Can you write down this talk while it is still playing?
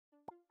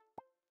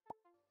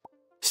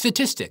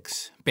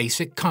Statistics,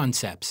 basic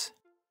concepts.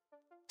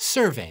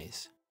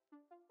 Surveys.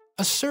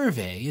 A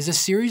survey is a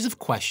series of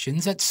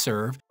questions that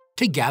serve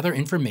to gather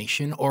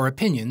information or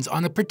opinions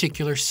on a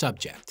particular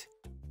subject.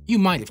 You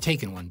might have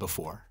taken one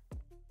before.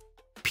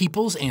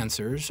 People's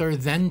answers are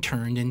then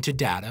turned into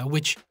data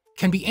which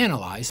can be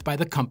analyzed by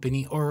the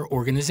company or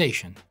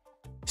organization.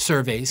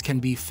 Surveys can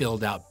be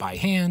filled out by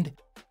hand,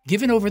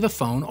 given over the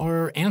phone,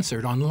 or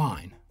answered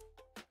online.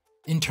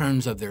 In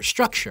terms of their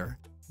structure,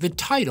 the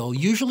title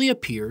usually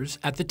appears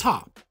at the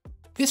top.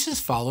 This is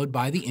followed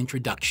by the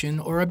introduction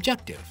or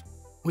objective,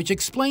 which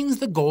explains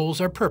the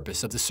goals or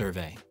purpose of the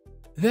survey.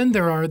 Then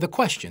there are the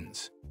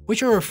questions,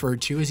 which are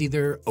referred to as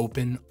either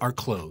open or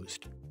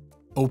closed.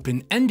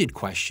 Open-ended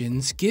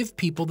questions give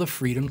people the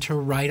freedom to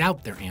write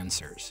out their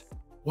answers,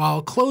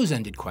 while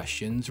close-ended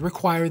questions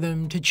require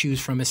them to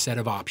choose from a set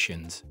of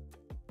options.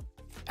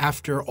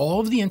 After all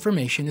of the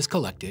information is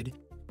collected,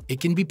 it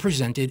can be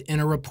presented in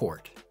a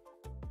report.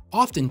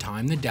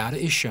 Oftentimes, the data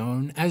is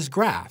shown as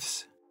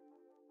graphs.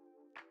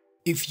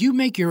 If you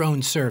make your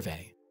own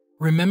survey,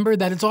 remember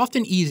that it's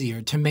often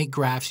easier to make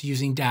graphs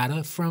using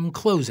data from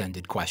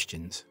close-ended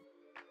questions.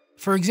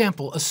 For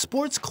example, a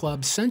sports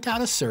club sent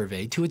out a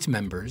survey to its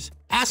members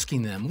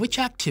asking them which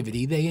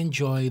activity they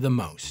enjoy the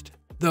most.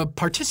 The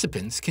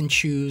participants can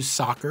choose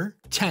soccer,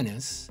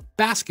 tennis,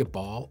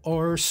 basketball,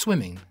 or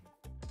swimming.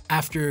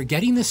 After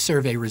getting the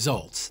survey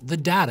results, the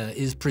data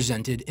is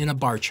presented in a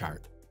bar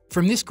chart.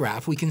 From this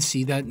graph, we can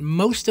see that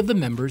most of the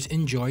members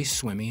enjoy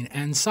swimming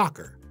and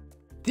soccer.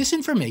 This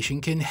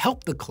information can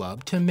help the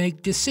club to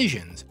make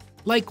decisions,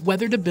 like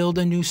whether to build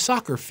a new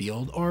soccer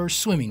field or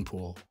swimming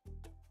pool.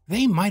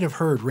 They might have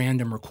heard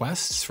random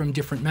requests from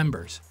different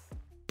members,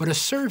 but a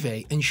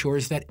survey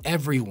ensures that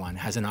everyone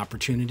has an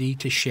opportunity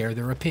to share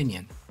their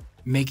opinion,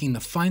 making the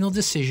final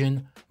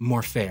decision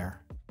more fair.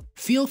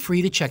 Feel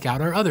free to check out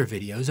our other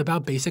videos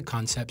about basic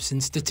concepts in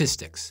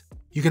statistics.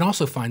 You can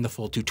also find the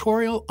full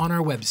tutorial on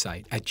our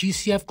website at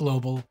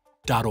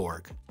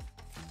gcfglobal.org.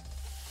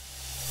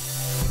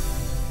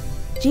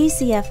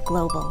 GCF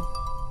Global,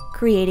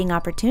 creating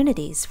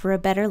opportunities for a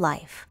better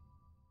life.